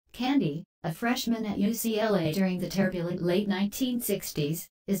Candy, a freshman at UCLA during the turbulent late 1960s,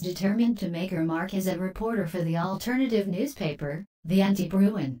 is determined to make her mark as a reporter for the alternative newspaper, the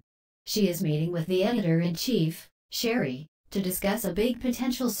Anti-Bruin. She is meeting with the editor-in-chief, Sherry, to discuss a big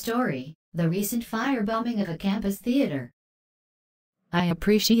potential story, the recent firebombing of a campus theater. I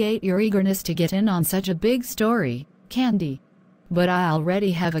appreciate your eagerness to get in on such a big story, Candy. But I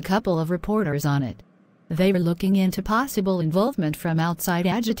already have a couple of reporters on it. They are looking into possible involvement from outside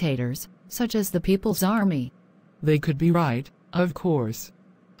agitators, such as the People's Army. They could be right, of course.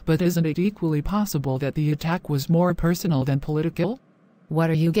 But isn't it equally possible that the attack was more personal than political? What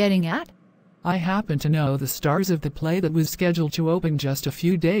are you getting at? I happen to know the stars of the play that was scheduled to open just a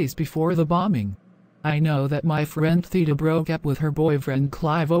few days before the bombing. I know that my friend Theda broke up with her boyfriend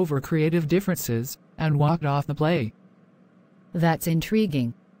Clive over creative differences, and walked off the play. That's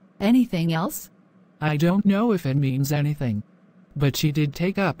intriguing. Anything else? I don't know if it means anything. But she did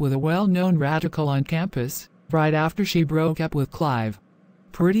take up with a well-known radical on campus, right after she broke up with Clive.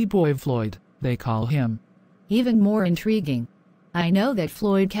 Pretty boy Floyd, they call him. Even more intriguing. I know that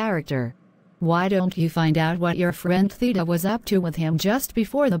Floyd character. Why don't you find out what your friend Theda was up to with him just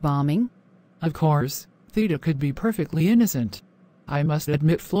before the bombing? Of course, Theda could be perfectly innocent. I must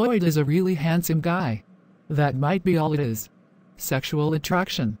admit Floyd is a really handsome guy. That might be all it is. Sexual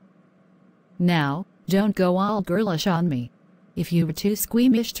attraction. Now, don't go all girlish on me. If you were too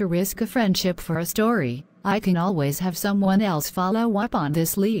squeamish to risk a friendship for a story, I can always have someone else follow up on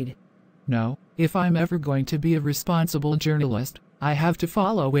this lead. No, if I'm ever going to be a responsible journalist, I have to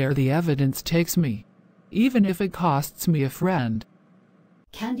follow where the evidence takes me. Even if it costs me a friend.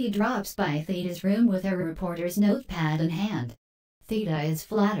 Candy drops by Theda's room with her reporter's notepad in hand. Theda is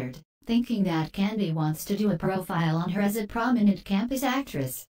flattered, thinking that Candy wants to do a profile on her as a prominent campus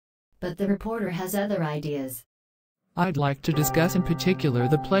actress. But the reporter has other ideas. I'd like to discuss in particular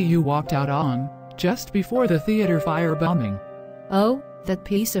the play you walked out on, just before the theater firebombing. Oh, that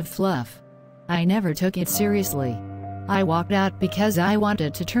piece of fluff. I never took it seriously. I walked out because I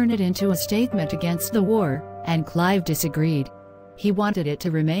wanted to turn it into a statement against the war, and Clive disagreed. He wanted it to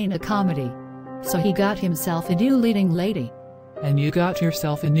remain a comedy. So he got himself a new leading lady. And you got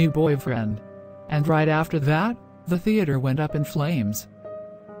yourself a new boyfriend. And right after that, the theater went up in flames.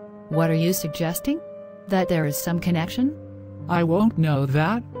 What are you suggesting? That there is some connection? I won't know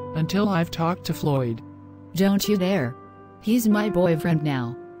that until I've talked to Floyd. Don't you dare. He's my boyfriend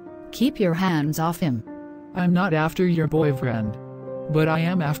now. Keep your hands off him. I'm not after your boyfriend. But I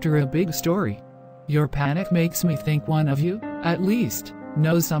am after a big story. Your panic makes me think one of you, at least,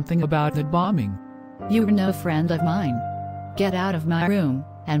 knows something about the bombing. You're no friend of mine. Get out of my room,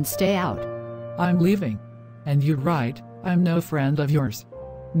 and stay out. I'm leaving. And you're right, I'm no friend of yours.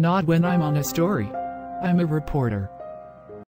 Not when I'm on a story. I'm a reporter.